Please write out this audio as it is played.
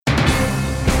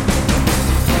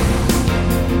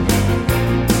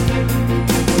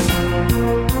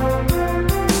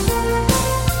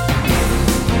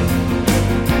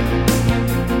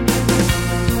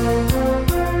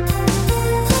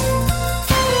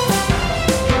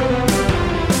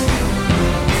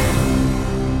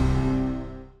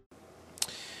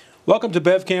Welcome to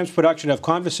BevCam's production of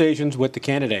Conversations with the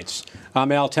Candidates.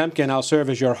 I'm Al Temkin. I'll serve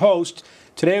as your host.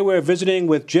 Today we're visiting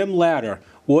with Jim Latter,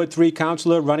 Ward 3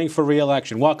 Councilor running for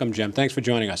re-election. Welcome, Jim. Thanks for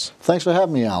joining us. Thanks for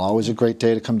having me, Al. Always a great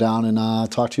day to come down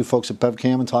and talk to you folks at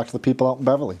BevCam and talk to the people out in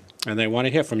Beverly. And they want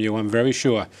to hear from you, I'm very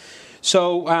sure.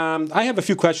 So I have a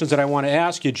few questions that I want to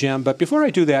ask you, Jim, but before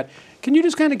I do that, can you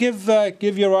just kind of give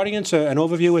your audience an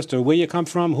overview as to where you come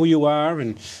from, who you are,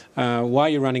 and why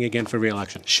you're running again for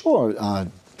re-election? Sure.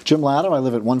 Jim Latter. I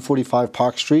live at 145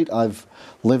 Park Street. I've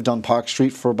lived on Park Street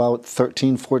for about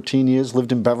 13, 14 years,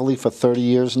 lived in Beverly for 30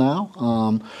 years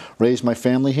now, raised my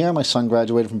family here. My son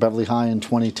graduated from Beverly High in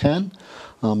 2010.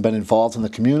 Been involved in the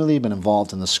community, been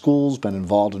involved in the schools, been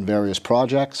involved in various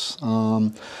projects.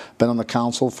 Been on the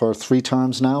council for 3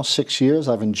 terms now, 6 years.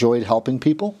 I've enjoyed helping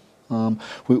people.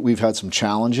 We've had some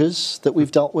challenges that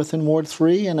we've dealt with in Ward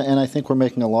 3, and I think we're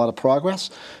making a lot of progress.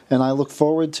 And I look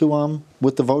forward to,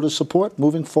 with the voters' support,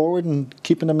 moving forward and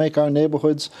keeping to make our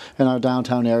neighborhoods and our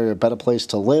downtown area a better place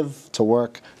to live, to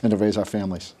work, and to raise our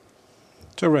families.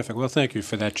 Terrific. Well, thank you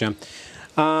for that, Jim.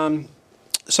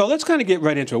 So let's kind of get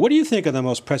right into it. What do you think are the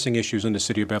most pressing issues in the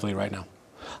city of Beverly right now?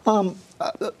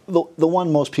 The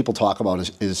one most people talk about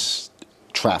is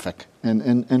traffic,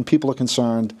 and people are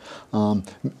concerned.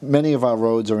 Many of our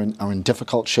roads are in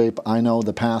difficult shape. I know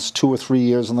the past 2 or 3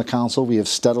 years on the council, we have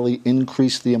steadily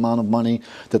increased the amount of money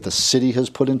that the city has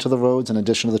put into the roads, in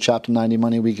addition to the Chapter 90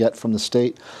 money we get from the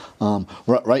state.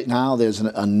 Right now, there's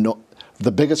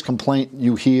the biggest complaint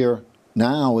you hear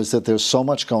now is that there's so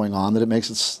much going on that it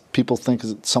makes people think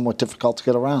it's somewhat difficult to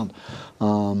get around.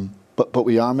 But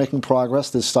we are making progress.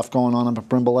 There's stuff going on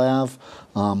Brimble Ave.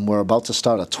 We're about to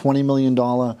start a $20 million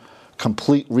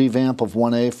complete revamp of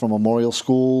 1A from Memorial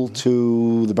School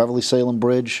to the Beverly-Salem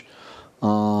Bridge.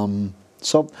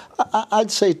 So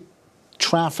I'd say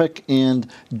traffic and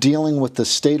dealing with the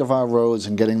state of our roads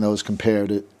and getting those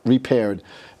repaired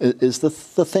is the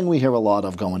thing we hear a lot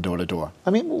of going door to door.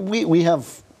 I mean, we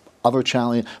have other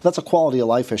challenge. That's a quality of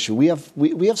life issue. We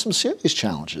have some serious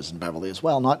challenges in Beverly as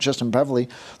well, not just in Beverly,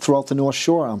 throughout the North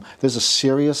Shore. There's a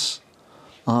serious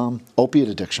opiate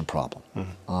addiction problem.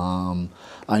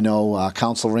 I know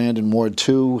Council Rand in Ward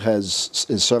 2 is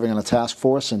serving on a task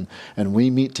force, and we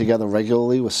meet together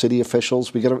regularly with city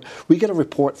officials. We get a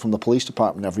report from the police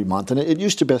department every month, and it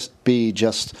used to be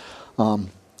just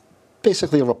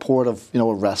basically a report of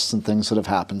arrests and things that have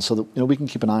happened, so that we can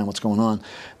keep an eye on what's going on.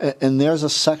 And there's a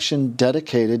section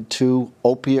dedicated to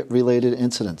opiate-related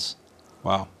incidents.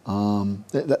 Wow.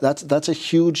 That's a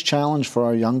huge challenge for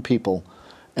our young people.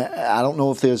 I don't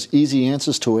know if there's easy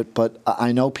answers to it, but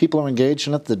I know people are engaged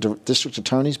in it. The district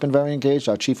attorney's been very engaged,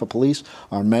 our chief of police,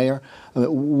 our mayor.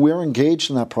 We're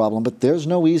engaged in that problem, but there's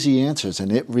no easy answers,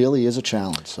 and it really is a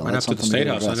challenge. So right up to the State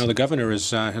House. I know the governor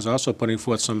has also putting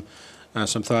forth some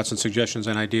thoughts and suggestions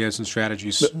and ideas and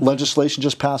strategies. The legislation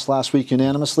just passed last week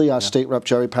unanimously. Our state rep,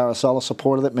 Jerry Paracella,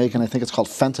 supported it, making, I think it's called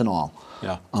fentanyl,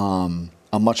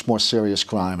 a much more serious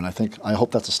crime. And I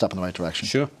hope that's a step in the right direction.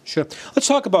 Sure. Let's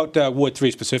talk about Ward 3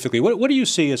 specifically. What do you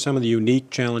see as some of the unique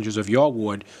challenges of your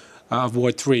ward, of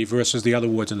Ward 3, versus the other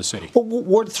wards in the city? Well,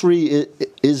 Ward 3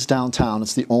 is downtown.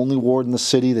 It's the only ward in the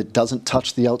city that doesn't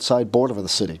touch the outside border of the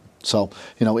city. So,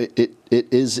 it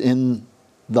is in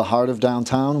the heart of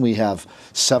downtown. We have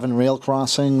 7 rail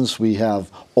crossings. We have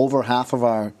over half of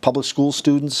our public school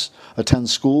students attend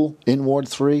school in Ward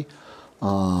 3.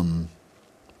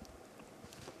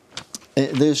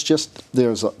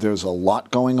 There's a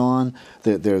lot going on.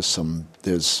 There's some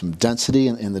density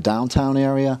in the downtown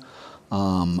area.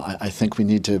 I think we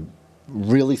need to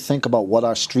really think about what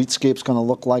our streetscape's going to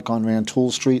look like on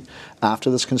Rantoul Street after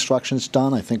this construction is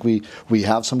done. I think we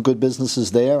have some good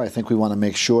businesses there. I think we want to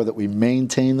make sure that we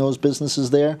maintain those businesses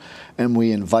there and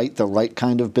we invite the right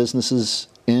kind of businesses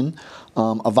in.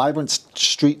 A vibrant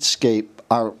streetscape,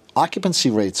 our occupancy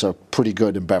rates are pretty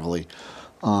good in Beverly,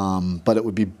 but it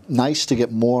would be nice to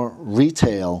get more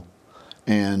retail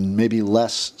and maybe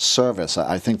less service.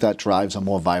 I think that drives a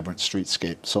more vibrant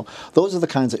streetscape. So those are the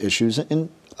kinds of issues. And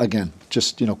again,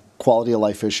 just quality of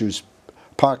life issues,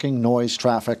 parking, noise,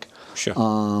 traffic. Sure.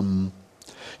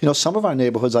 Some of our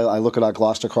neighborhoods, I look at our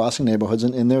Gloucester Crossing neighborhoods,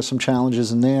 and there's some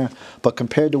challenges in there. But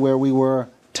compared to where we were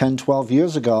 10, 12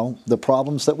 years ago, the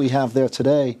problems that we have there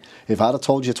today, if I'd have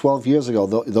told you 12 years ago,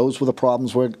 those were the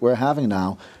problems we're having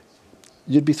now,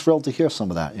 you'd be thrilled to hear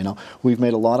some of that. We've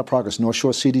made a lot of progress. North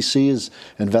Shore CDC has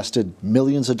invested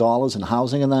millions of dollars in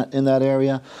housing in that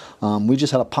area. We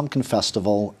just had a pumpkin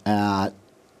festival at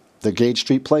the Gage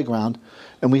Street Playground,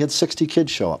 and we had 60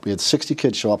 kids show up. We had 60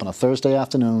 kids show up on a Thursday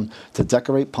afternoon to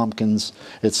decorate pumpkins.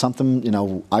 It's something,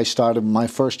 I started my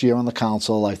first year on the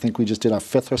council. I think we just did our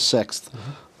 5th or 6th.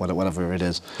 whatever it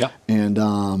is. Yeah. And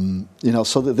you know,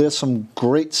 so there's some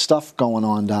great stuff going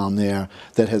on down there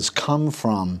that has come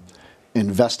from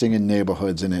investing in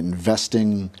neighborhoods and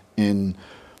investing in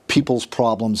people's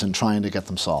problems and trying to get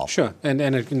them solved. Sure, and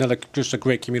another just a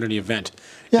great community event.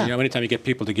 Yeah. You know, anytime you get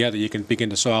people together, you can begin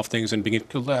to solve things and begin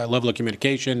level of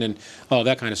communication and all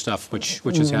that kind of stuff, which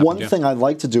has happened. One thing I'd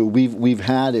like to do, we've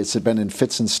had, it's been in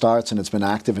fits and starts, and it's been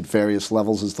active at various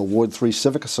levels, is the Ward 3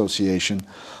 Civic Association.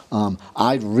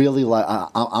 I'd really like,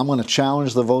 I'm going to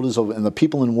challenge the voters and the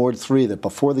people in Ward 3 that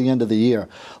before the end of the year,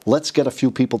 let's get a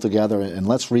few people together and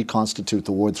let's reconstitute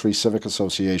the Ward 3 Civic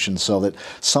Association so that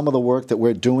some of the work that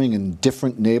we're doing in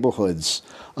different neighborhoods,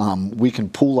 we can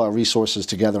pool our resources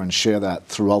together and share that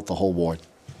throughout the whole ward.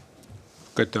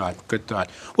 Good thought, good thought.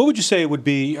 What would you say would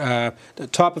be the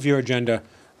top of your agenda,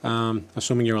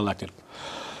 assuming you're elected?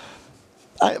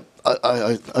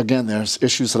 Again, there's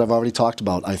issues that I've already talked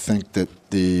about. I think that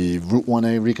the Route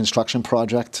 1A reconstruction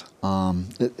project,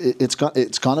 it's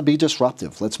going to be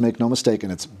disruptive. Let's make no mistake.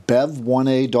 And it's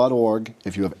bev1a.org.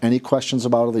 If you have any questions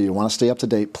about it or you want to stay up to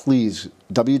date, please,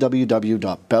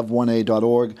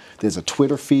 www.bev1a.org. There's a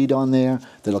Twitter feed on there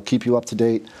that'll keep you up to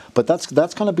date. But that's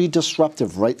going to be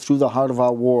disruptive right through the heart of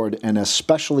our ward, and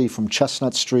especially from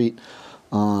Chestnut Street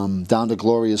down to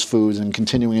Gloria's Foods and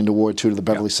continuing into Ward 2 to the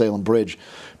Beverly-Salem Bridge,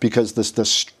 because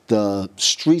the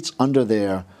streets under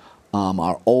there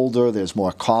are older, there's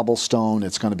more cobblestone,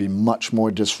 it's going to be much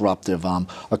more disruptive.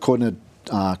 According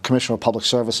to Commissioner of Public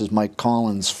Services Mike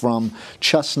Collins, from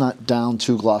Chestnut down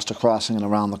to Gloucester Crossing and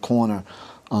around the corner,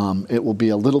 it will be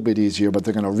a little bit easier, but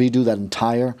they're going to redo that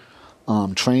entire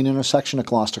train intersection at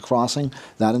Gloucester Crossing.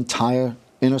 That entire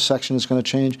intersection is going to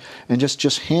change, and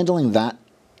just handling that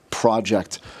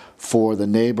project for the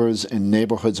neighbors and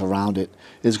neighborhoods around it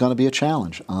is going to be a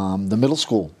challenge. The middle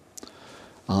school,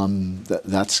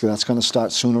 that's going to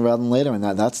start sooner rather than later, and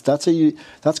that's going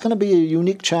to be a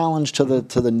unique challenge to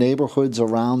the neighborhoods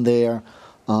around there,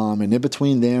 and in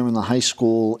between there and the high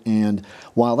school. And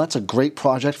while that's a great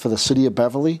project for the city of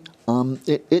Beverly,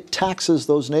 it taxes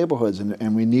those neighborhoods,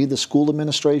 and we need the school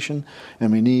administration,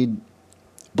 and we need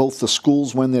both the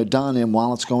schools when they're done and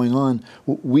while it's going on.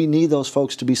 We need those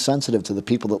folks to be sensitive to the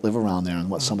people that live around there and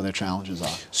what some of their challenges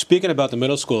are. Speaking about the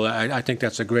middle school, I think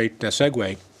that's a great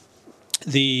segue.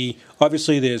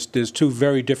 Obviously, there's two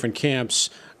very different camps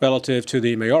relative to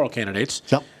the mayoral candidates.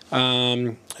 Yep.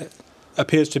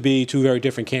 Appears to be two very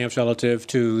different camps relative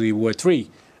to the Ward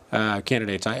 3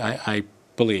 candidates, I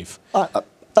believe.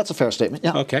 That's a fair statement,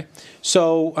 yeah. Okay.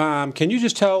 So can you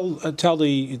just tell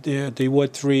the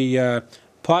Ward 3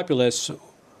 populace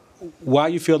why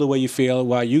you feel the way you feel,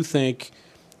 why you think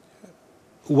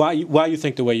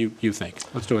the way you think?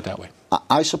 Let's do it that way.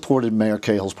 I supported Mayor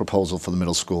Cahill's proposal for the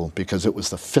middle school because it was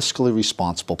the fiscally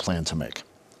responsible plan to make.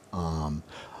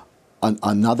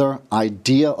 Another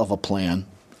idea of a plan,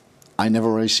 I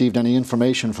never received any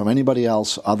information from anybody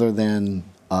else other than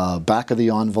back of the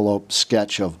envelope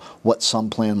sketch of what some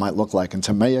plan might look like. And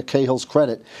to Mayor Cahill's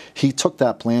credit, he took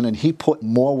that plan and he put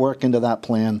more work into that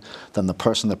plan than the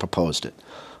person that proposed it.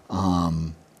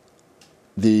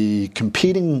 The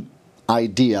competing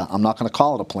idea, I'm not going to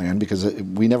call it a plan because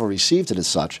we never received it as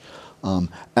such,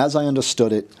 as I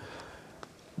understood it,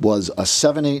 was a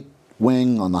 7-8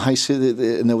 wing on the high school,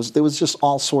 and there was just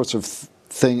all sorts of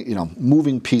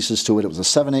moving pieces to it. It was a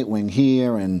 7-8 wing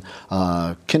here, and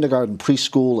kindergarten,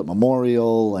 preschool at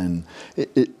Memorial, and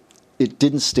it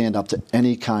didn't stand up to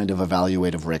any kind of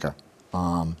evaluative rigor.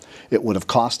 It would have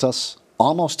cost us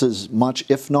almost as much,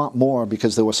 if not more,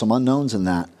 because there were some unknowns in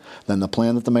that, than the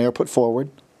plan that the mayor put forward.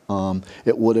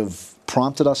 It would have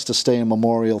prompted us to stay in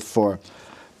Memorial for,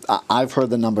 I've heard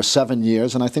the number 7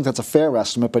 years, and I think that's a fair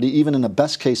estimate, but even in a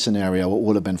best case scenario, it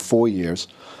would have been 4 years.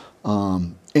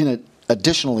 In it,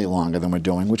 additionally longer than we're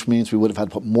doing, which means we would have had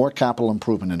to put more capital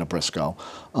improvement into Briscoe.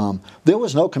 There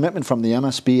was no commitment from the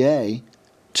MSBA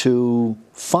to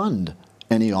fund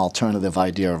any alternative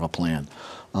idea of a plan.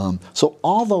 So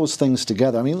all those things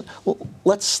together, I mean,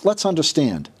 let's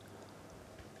understand.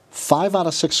 5 out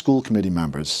of 6 school committee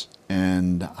members,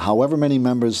 and however many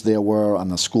members there were on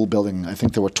the school building, I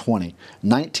think there were 20.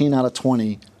 19 out of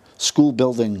 20 school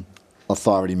building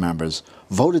authority members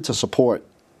voted to support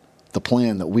the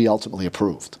plan that we ultimately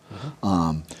approved.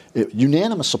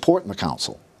 Unanimous support in the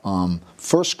council.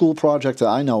 First school project that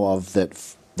I know of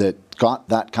that got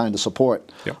that kind of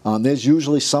support. Yep. There's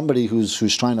usually somebody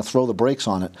who's trying to throw the brakes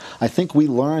on it. I think we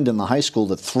learned in the high school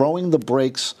that throwing the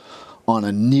brakes on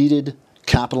a needed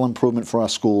capital improvement for our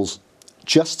schools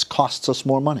just costs us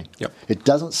more money. Yep. It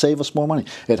doesn't save us more money.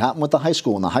 It happened with the high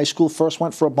school. When the high school first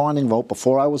went for a bonding vote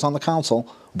before I was on the council,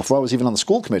 before I was even on the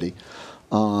school committee,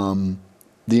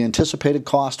 The anticipated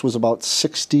cost was about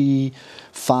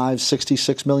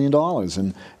 $66 million,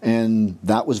 and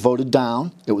that was voted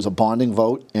down. It was a bonding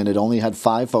vote, and it only had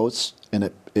 5 votes, and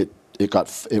it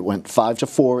went 5 to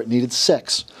 4. It needed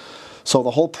 6. So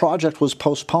the whole project was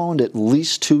postponed at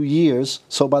least 2 years.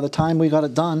 So by the time we got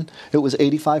it done, it was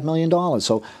 $85 million.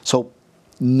 So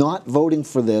not voting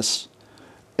for this,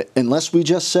 unless we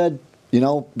just said,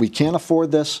 we can't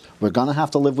afford this, we're going to have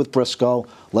to live with Briscoe,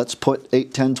 let's put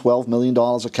 $8, $10, $12 million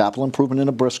of capital improvement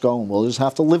into Briscoe, and we'll just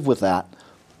have to live with that.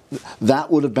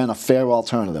 That would have been a fair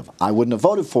alternative. I wouldn't have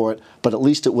voted for it, but at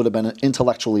least it would have been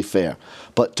intellectually fair.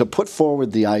 But to put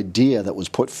forward the idea that was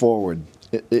put forward,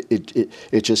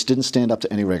 it just didn't stand up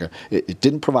to any rigor. It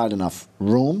didn't provide enough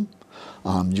room.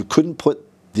 You couldn't put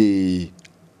the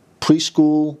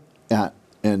preschool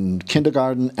and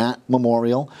kindergarten at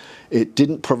Memorial. It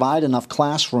didn't provide enough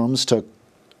classrooms to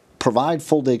provide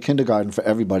full-day kindergarten for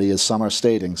everybody, as some are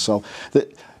stating. So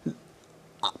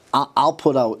I'll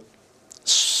put out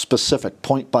specific,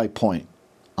 point by point,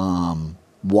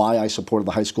 why I supported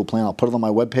the high school plan. I'll put it on my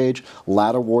webpage,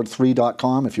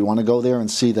 ladderward3.com. If you want to go there and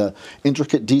see the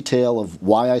intricate detail of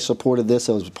why I supported this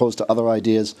as opposed to other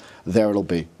ideas, there it'll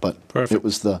be. But Perfect. it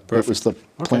was the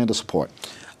plan to support.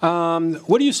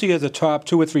 What do you see as the top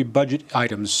 2 or 3 budget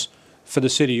items for the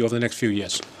city over the next few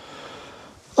years?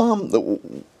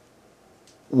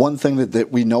 One thing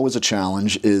that we know is a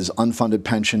challenge is unfunded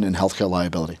pension and healthcare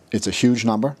liability. It's a huge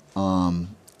number.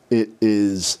 It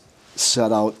is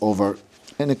set out over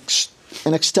an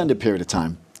extended period of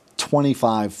time,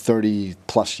 25, 30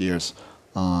 plus years.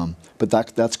 But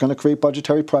that's going to create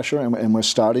budgetary pressure, and we're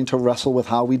starting to wrestle with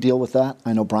how we deal with that.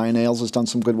 I know Brian Ailes has done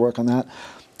some good work on that.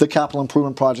 The capital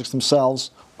improvement projects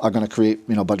themselves are going to create,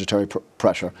 budgetary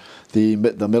pressure. The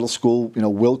middle school,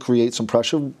 will create some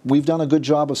pressure. We've done a good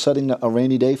job of setting a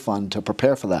rainy day fund to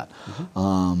prepare for that.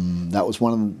 Mm-hmm. That was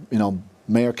one of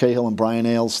Mayor Cahill and Brian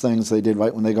Ailes' things they did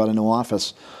right when they got into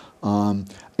office.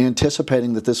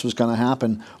 Anticipating that this was going to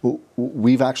happen,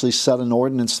 we've actually set an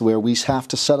ordinance where we have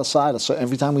to set aside, so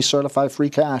every time we certify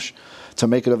free cash to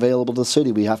make it available to the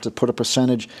city, we have to put a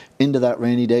percentage into that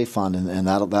rainy day fund, and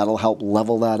that'll help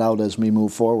level that out as we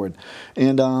move forward.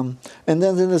 And then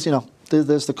there's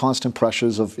there's the constant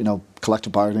pressures of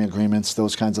collective bargaining agreements,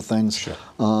 those kinds of things. Sure.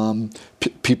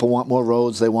 People want more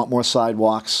roads, they want more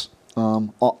sidewalks,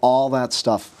 all that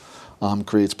stuff.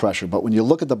 Creates pressure. But when you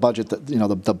look at the budget,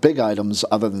 the big items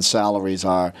other than salaries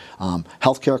are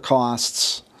healthcare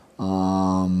costs,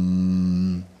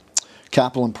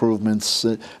 capital improvements.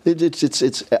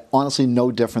 It's honestly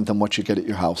no different than what you get at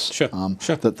your house. Sure.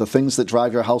 Sure. The things that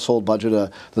drive your household budget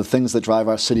are the things that drive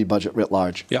our city budget writ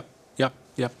large. Yep.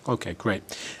 Okay, great.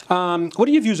 What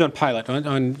are your views on pilot,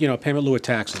 on payment in lieu of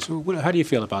taxes? How do you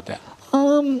feel about that?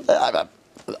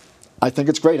 I think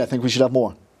it's great. I think we should have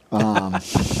more.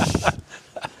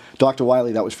 Dr.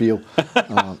 Wiley, that was for you.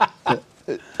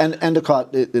 And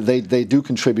Endicott, they do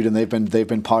contribute, and they've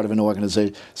been part of an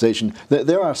organization.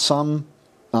 There are some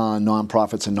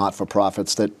nonprofits and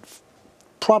not-for-profits that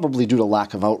probably due to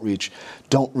lack of outreach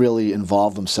don't really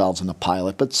involve themselves in the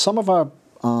pilot. But some of our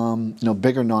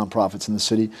bigger nonprofits in the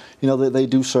city, they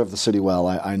do serve the city well.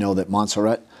 I know that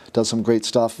Montserrat does some great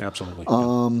stuff. Absolutely.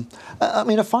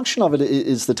 A function of it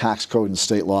is the tax code and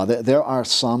state law. There are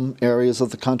some areas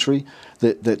of the country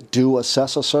that do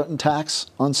assess a certain tax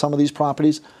on some of these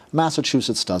properties.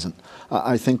 Massachusetts doesn't.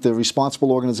 I think the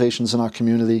responsible organizations in our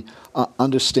community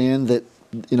understand that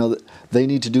that they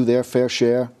need to do their fair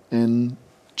share and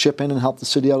chip in and help the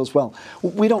city out as well.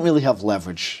 We don't really have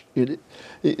leverage.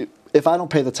 If I don't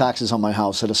pay the taxes on my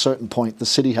house, at a certain point, the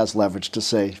city has leverage to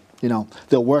say,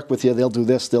 they'll work with you, they'll do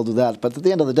this, they'll do that. But at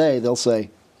the end of the day, they'll say,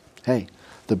 hey,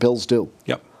 the bill's due.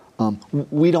 Yep.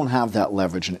 We don't have that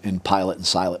leverage in pilot and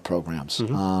silent programs.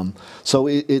 Mm-hmm. So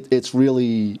it's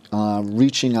really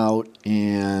reaching out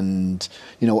and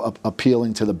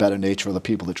appealing to the better nature of the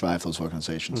people that drive those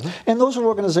organizations. Mm-hmm. And those are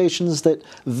organizations that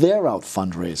they're out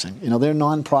fundraising. They're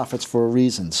nonprofits for a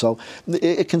reason. So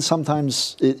it can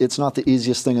sometimes it's not the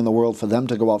easiest thing in the world for them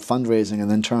to go out fundraising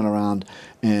and then turn around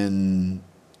and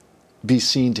be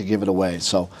seen to give it away.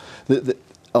 So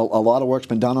a lot of work's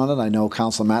been done on it. I know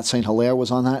Councilor Matt St. Hilaire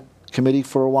was on that committee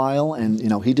for a while, and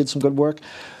he did some good work.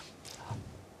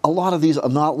 A lot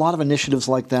of initiatives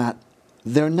like that,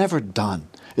 they're never done.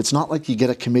 It's not like you get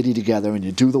a committee together and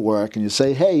you do the work and you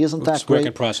say, hey, isn't that great? Work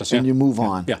in process, and you move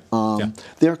on. Yeah.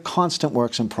 They're constant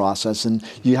works in process, and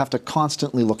you have to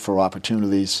constantly look for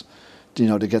opportunities,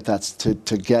 to get that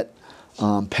to get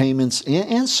payments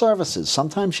and services.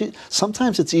 Sometimes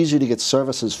it's easier to get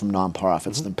services from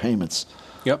nonprofits than payments.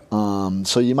 Yep.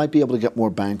 So you might be able to get more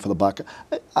bang for the buck.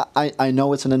 I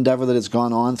know it's an endeavor that has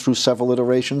gone on through several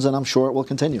iterations, and I'm sure it will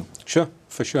continue. Sure,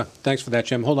 for sure. Thanks for that,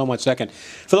 Jim. Hold on one second.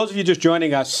 For those of you just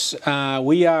joining us,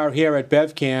 we are here at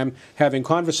BevCam having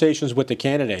conversations with the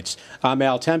candidates. I'm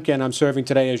Al Temkin. I'm serving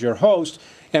today as your host,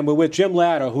 and we're with Jim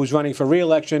Latta, who's running for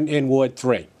re-election in Ward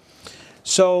 3.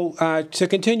 So to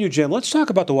continue, Jim, let's talk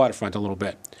about the waterfront a little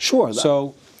bit. Sure.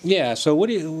 So, yeah, so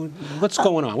what's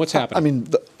going on? What's happening? I mean,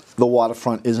 the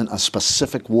waterfront isn't a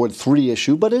specific Ward 3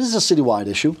 issue, but it is a citywide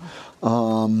issue.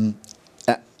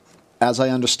 As I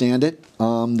understand it,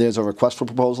 there's a request for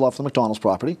proposal off the McDonald's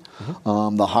property.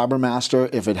 The harbor master,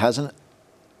 if it hasn't,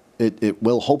 it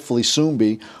will hopefully soon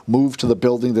be moved to the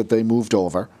building that they moved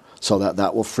over, so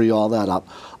that will free all that up.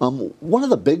 One of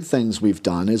the big things we've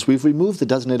done is we've removed the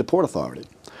Designated Port Authority.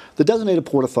 The Designated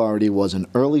Port Authority was an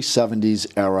early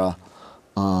 70s era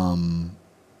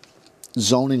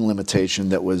zoning limitation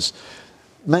that was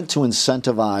meant to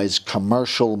incentivize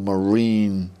commercial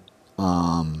marine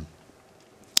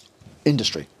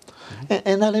industry.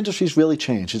 And that industry's really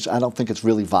changed. I don't think it's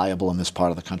really viable in this part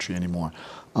of the country anymore.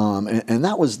 And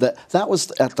that was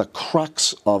at the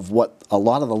crux of what a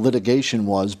lot of the litigation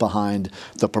was behind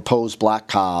the proposed Black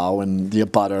Cow and the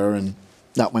abutter, and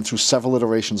that went through several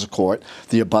iterations of court.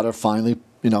 The abutter finally,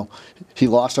 he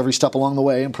lost every step along the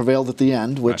way and prevailed at the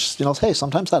end, which, hey,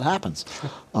 sometimes that happens.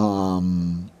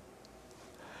 In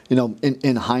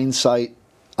hindsight,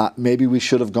 maybe we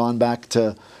should have gone back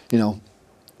to,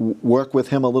 work with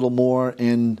him a little more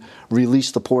and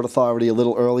release the Port Authority a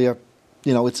little earlier.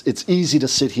 It's easy to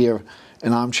sit here,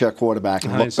 an armchair quarterback,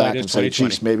 and look back and say,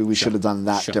 geez, maybe we should have done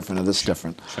that different or this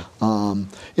different.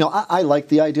 I like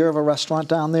the idea of a restaurant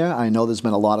down there. I know there's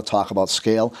been a lot of talk about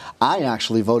scale. I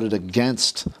actually voted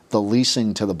against the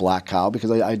leasing to the Black Cow because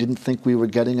I didn't think we were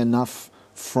getting enough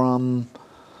from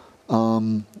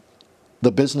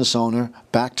the business owner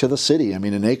back to the city. I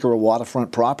mean, an acre of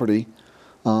waterfront property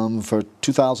for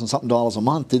 $2,000-something a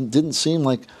month didn't seem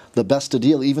like the best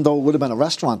deal, even though it would have been a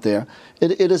restaurant there.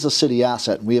 It is a city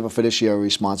asset, and we have a fiduciary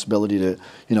responsibility to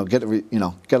get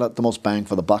the most bang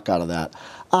for the buck out of that.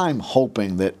 I'm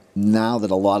hoping that now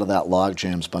that a lot of that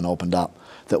logjam's been opened up,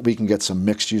 that we can get some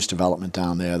mixed-use development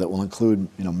down there that will include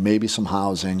maybe some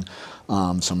housing,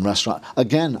 some restaurant.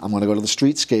 Again, I'm going to go to the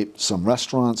streetscape, some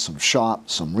restaurants, some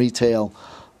shops, some retail.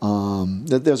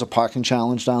 There's a parking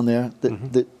challenge down there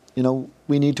that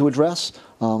we need to address.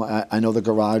 I know the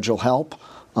garage will help.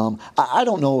 I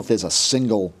don't know if there's a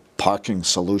single parking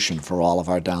solution for all of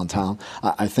our downtown.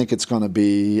 I think it's going to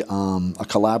be a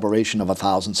collaboration of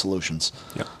 1,000 solutions.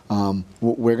 Yep.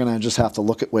 We're going to just have to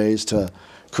look at ways to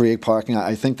create parking.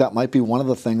 I think that might be one of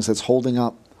the things that's holding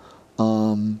up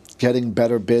getting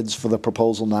better bids for the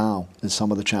proposal now is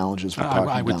some of the challenges with parking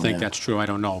I would down think there. that's true. I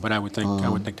don't know, but I would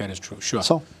think that is true. Sure.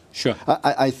 So, sure.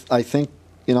 I think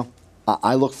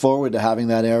I look forward to having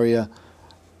that area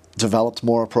developed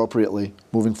more appropriately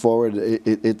moving forward.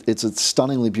 It's a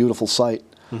stunningly beautiful site.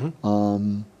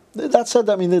 That said,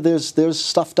 I mean, there's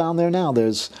stuff down there now.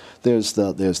 There's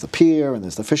the pier and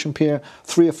there's the fishing pier.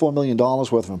 $3 or $4 million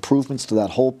worth of improvements to that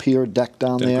whole pier deck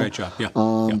down Did there. a great job.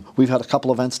 Yeah. We've had a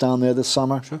couple events down there this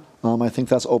summer. Sure. I think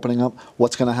that's opening up.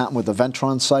 What's going to happen with the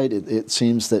Ventron site? It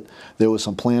seems that there was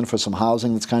some plan for some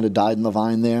housing that's kind of died in the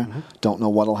vine there. Don't know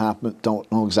what'll happen. Don't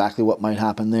know exactly what might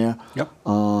happen there. Yep.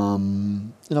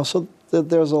 So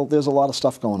there's a lot of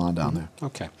stuff going on down there.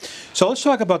 Okay. So let's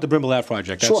talk about the Brimble Ave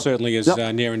project. That Sure. certainly is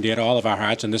Yep. near and dear to all of our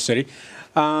hearts in this city.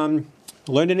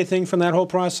 Learned anything from that whole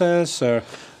process? Or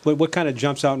what kind of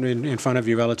jumps out in front of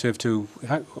you relative to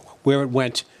where it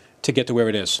went to get to where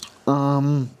it is?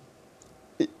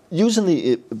 Using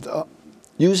the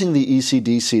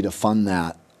ECDC to fund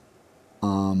that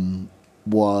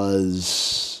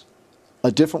was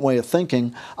a different way of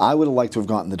thinking. I would have liked to have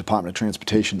gotten the Department of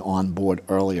Transportation on board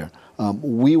earlier.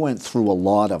 We went through a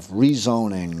lot of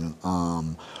rezoning.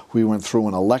 We went through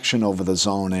an election over the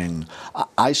zoning.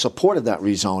 I supported that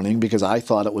rezoning because I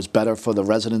thought it was better for the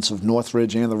residents of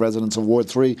Northridge and the residents of Ward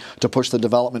 3 to push the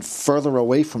development further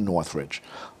away from Northridge.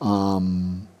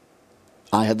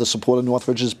 I had the support of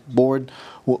Northridge's board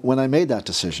when I made that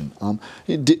decision.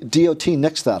 DOT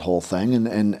nixed that whole thing,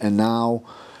 and now,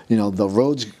 the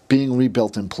road's being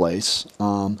rebuilt in place.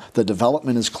 The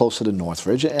development is closer to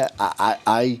Northridge.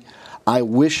 I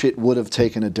wish it would have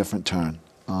taken a different turn.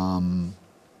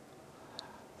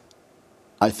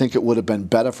 I think it would have been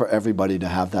better for everybody to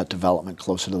have that development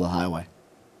closer to the highway.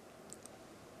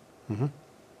 And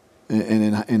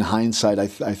in hindsight, I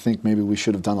think maybe we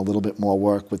should have done a little bit more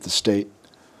work with the state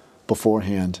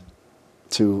beforehand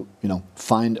to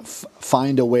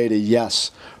find a way to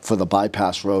for the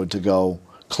bypass road to go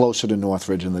closer to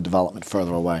Northridge and the development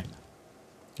further away.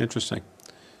 Interesting.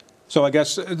 So I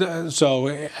guess,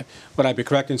 would I be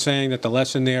correct in saying that the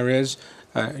lesson there is,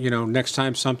 next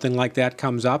time something like that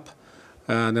comes up,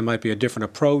 there might be a different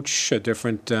approach, a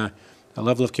different a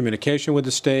level of communication with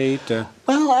the state?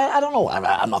 Well, I don't know.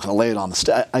 I'm not going to lay it on the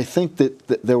state. I think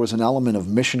that there was an element of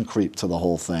mission creep to the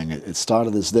whole thing. It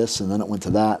started as this, and then it went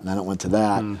to that, and then it went to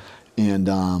that.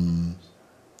 And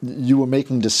you were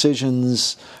making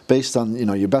decisions based on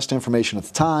your best information at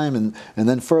the time, and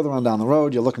then further on down the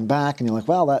road, you're looking back, and you're like,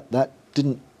 well, that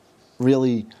didn't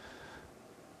really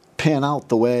pan out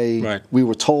the way we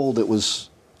were told it was.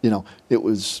 It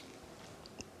was.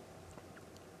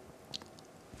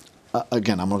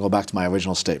 Again, I'm going to go back to my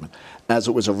original statement. As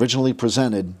it was originally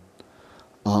presented,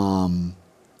 the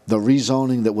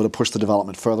rezoning that would have pushed the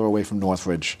development further away from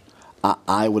Northridge,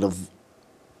 I would have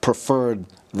preferred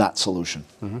that solution.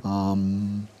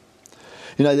 And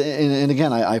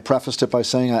again, I prefaced it by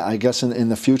saying, I guess in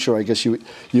the future, I guess you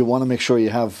want to make sure you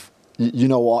have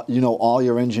all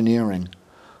your engineering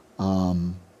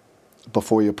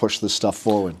before you push this stuff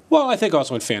forward. Well, I think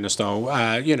also in fairness, though,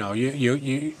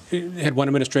 you had one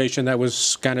administration that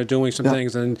was kind of doing some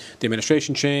things, and the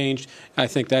administration changed. I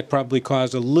think that probably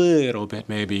caused a little bit,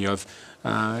 maybe, of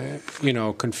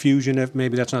confusion. If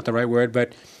maybe that's not the right word,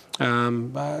 but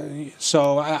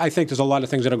so I think there's a lot of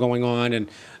things that are going on, and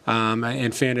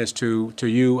in fairness to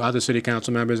you, other city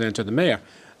council members, and to the mayor,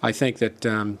 I think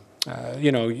that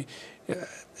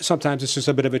sometimes it's just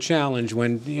a bit of a challenge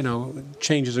when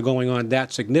changes are going on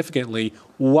that significantly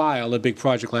while a big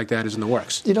project like that is in the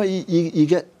works. You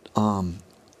get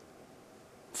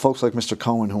folks like Mr.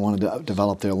 Cohen who wanted to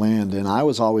develop their land, and I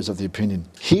was always of the opinion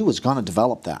he was going to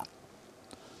develop that.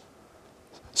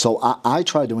 So I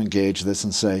tried to engage this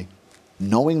and say,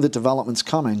 knowing that development's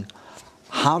coming,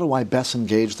 how do I best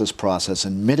engage this process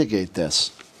and mitigate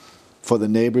this for the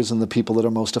neighbors and the people that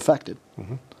are most affected?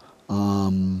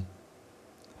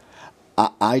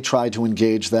 I tried to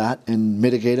engage that and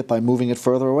mitigate it by moving it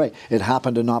further away. It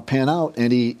happened to not pan out,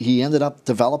 and he ended up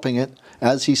developing it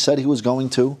as he said he was going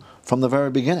to from the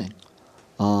very beginning.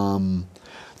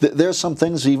 There's some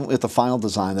things even with the final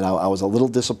design that I was a little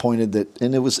disappointed that,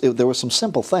 and there were some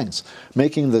simple things.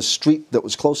 Making the street that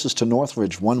was closest to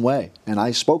Northridge one way. And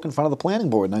I spoke in front of the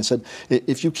planning board and I said,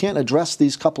 if you can't address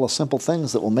these couple of simple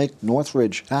things that will make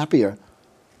Northridge happier,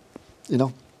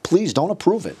 please don't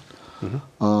approve it.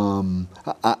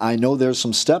 I know there's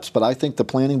some steps, but I think the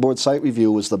planning board site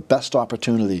review was the best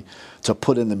opportunity to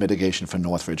put in the mitigation for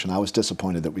Northridge, and I was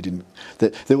disappointed that we didn't.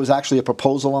 That there was actually a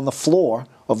proposal on the floor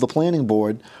of the planning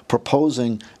board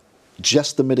proposing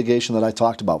just the mitigation that I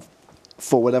talked about.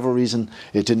 For whatever reason,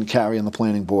 it didn't carry on the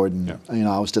planning board, and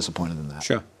I was disappointed in that.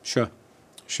 Sure.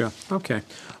 Okay.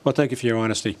 Well, thank you for your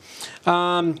honesty.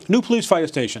 New police fire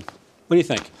station. What do you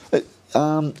think?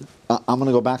 I'm going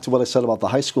to go back to what I said about the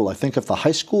high school. I think if the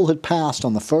high school had passed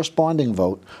on the first bonding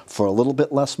vote for a little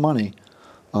bit less money,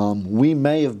 we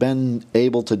may have been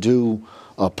able to do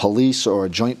a police or a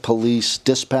joint police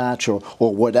dispatch or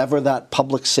whatever that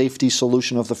public safety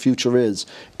solution of the future is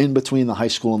in between the high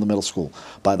school and the middle school.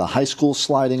 By the high school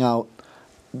sliding out,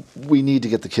 we need to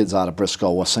get the kids out of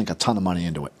Briscoe or sink a ton of money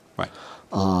into it. Right.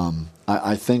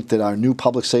 I think that our new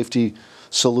public safety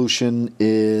solution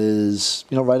is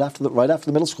right after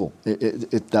the middle school.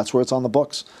 That's where it's on the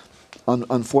books.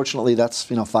 Unfortunately, that's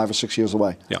 5 or 6 years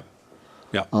away. Yeah.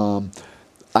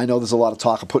 I know there's a lot of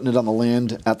talk of putting it on the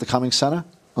land at the Cummings Center.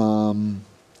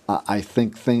 I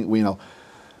think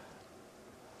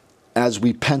as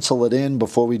we pencil it in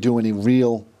before we do any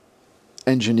real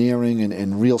engineering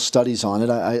and real studies on it,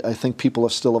 I think people are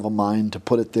still of a mind to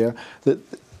put it there.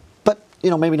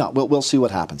 Maybe not. We'll see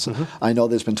what happens. I know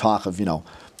there's been talk of,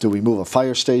 do we move a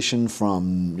fire station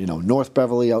from, North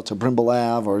Beverly out to Brimble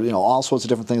Ave, or, all sorts of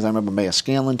different things. I remember Mayor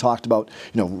Scanlon talked about,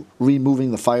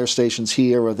 removing the fire stations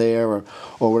here or there,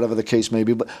 or whatever the case may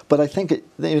be. But I think,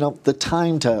 the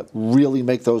time to really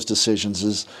make those decisions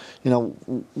is,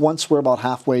 once we're about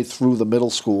halfway through the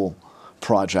middle school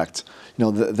project,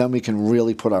 then we can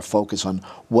really put our focus on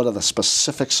what are the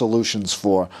specific solutions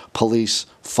for police,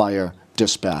 fire,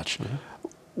 dispatch.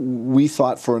 We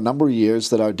thought for a number of years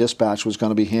that our dispatch was going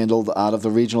to be handled out of the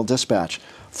regional dispatch.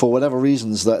 For whatever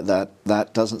reasons, that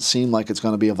doesn't seem like it's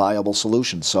going to be a viable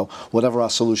solution. So whatever our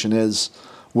solution is,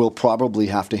 we'll probably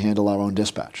have to handle our own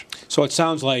dispatch. So it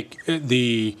sounds like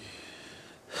the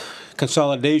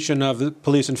consolidation of the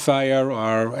police and fire,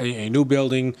 or a new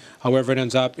building, however it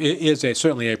ends up, is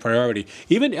certainly a priority.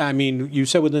 Even, you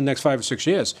said within the next 5 or 6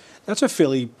 years. That's a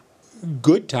fairly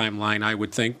good timeline, I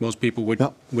would think. Most people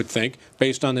would think,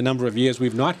 based on the number of years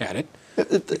we've not had it.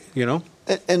 You know?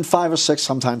 And 5 or 6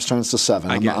 sometimes turns to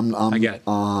 7. I get it.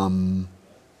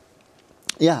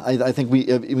 Yeah, I think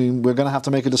I mean, we're going to have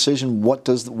to make a decision. What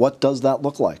does that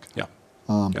look like? Yeah.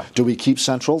 Do we keep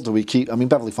Central? Do we keep? I mean,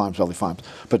 Beverly Farms,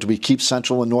 but do we keep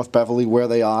Central and North Beverly where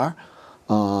they are?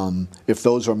 If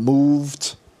those are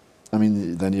moved, I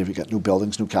mean, then you've got new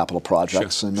buildings, new capital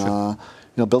projects, Sure, and sure.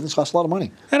 buildings cost a lot of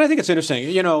money. And I think it's interesting.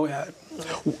 You know,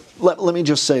 Let me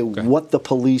just say, what the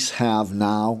police have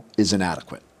now is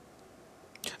inadequate.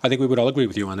 I think we would all agree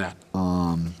with you on that.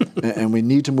 And we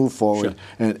need to move forward.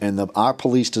 Sure. And our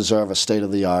police deserve a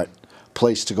state-of-the-art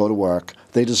place to go to work.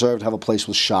 They deserve to have a place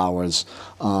with showers.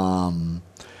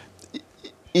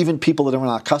 Even people that are in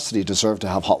our custody deserve to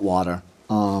have hot water.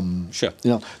 Sure.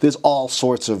 You know, there's all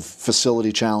sorts of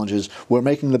facility challenges. We're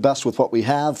making the best with what we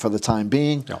have for the time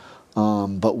being. Yeah.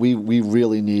 But we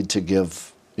really need to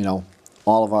give,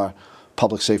 all of our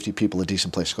public safety people a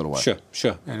decent place to go to work. Sure,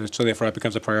 sure. And so therefore it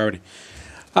becomes a priority.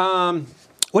 What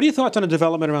are your thoughts on the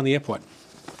development around the airport?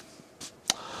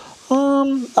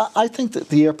 I think that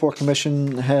the Airport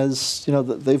Commission has,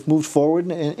 they've moved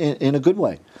forward in a good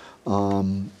way.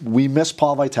 We miss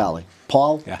Paul Vitale.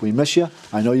 Paul, Yeah. we miss you.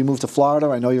 I know you moved to Florida.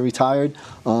 I know you're retired.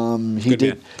 He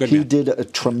did a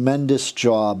tremendous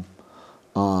job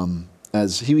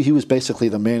as he was basically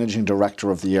the managing director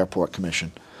of the Airport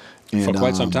Commission. And, For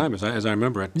quite some time, as I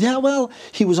remember it. yeah, well,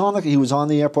 he was on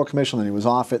the Airport Commission, then he was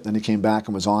off it, then he came back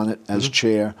and was on it as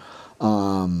chair.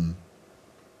 And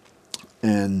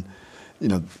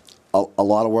a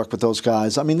lot of work with those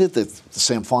guys. I mean, the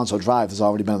San Fonso Drive has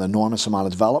already been an enormous amount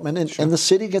of development, and the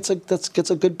city gets a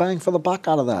good bang for the buck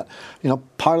out of that.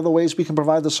 Part of the ways we can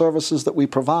provide the services that we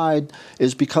provide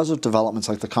is because of developments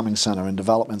like the Cummings Center and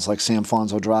developments like San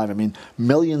Fonso Drive. I mean,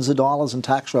 millions of dollars in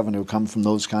tax revenue come from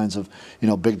those kinds of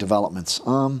big developments.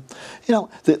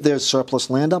 There's surplus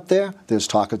land up there. There's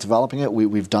talk of developing it.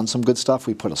 We've done some good stuff.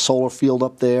 We put a solar field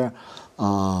up there.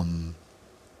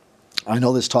 I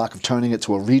know there's talk of turning it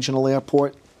to a regional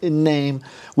airport in name.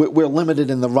 We're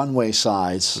limited in the runway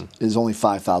size is only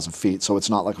 5,000 feet, so it's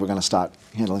not like we're going to start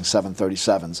handling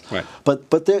 737s. Right.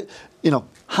 But there,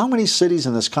 how many cities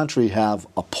in this country have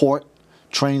a port,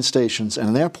 train stations, and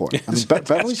an airport? I mean,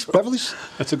 Beverly's.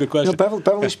 That's a good question.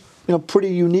 Beverly's pretty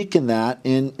unique in that,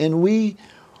 and we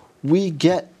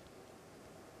get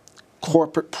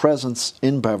corporate presence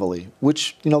in Beverly,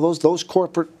 which those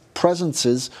corporate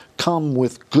presences come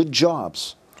with good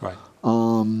jobs. Right.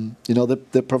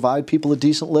 That provide people a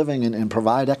decent living and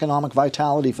provide economic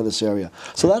vitality for this area.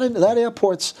 So that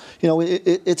airport's,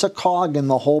 it's a cog in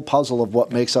the whole puzzle of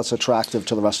what makes us attractive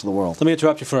to the rest of the world. Let me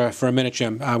interrupt you for a minute,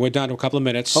 Jim. We're down to a couple of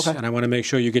minutes, Okay. and I want to make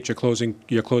sure you get your closing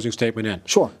statement in.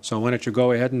 Sure. So why don't you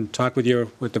go ahead and talk with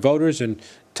the voters and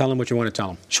tell them what you want to tell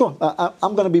them. Sure.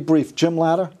 I'm going to be brief. Jim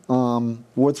Latter,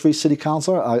 Ward 3 City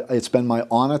Councilor. It's been my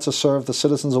honor to serve the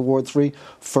citizens of Ward 3.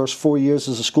 First 4 years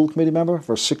as a school committee member,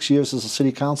 first 6 years as a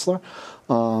city councilor.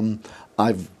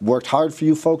 I've worked hard for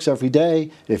you folks every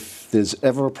day. If there's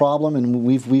ever a problem, and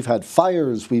we've had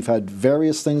fires, we've had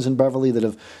various things in Beverly that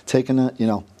have taken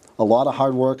a lot of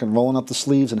hard work and rolling up the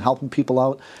sleeves and helping people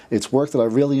out. It's work that I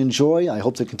really enjoy. I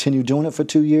hope to continue doing it for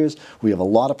 2 years. We have a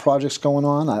lot of projects going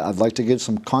on. I'd like to give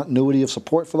some continuity of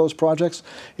support for those projects.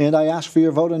 And I ask for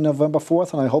your vote on November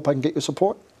 4th, and I hope I can get your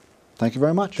support. Thank you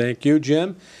very much. Thank you,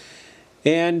 Jim.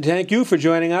 And thank you for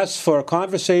joining us for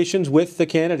Conversations with the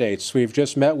Candidates. We've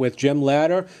just met with Jim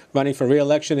Latter, running for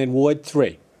re-election in Ward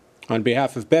 3. On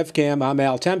behalf of BevCam, I'm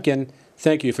Al Temkin.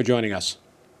 Thank you for joining us.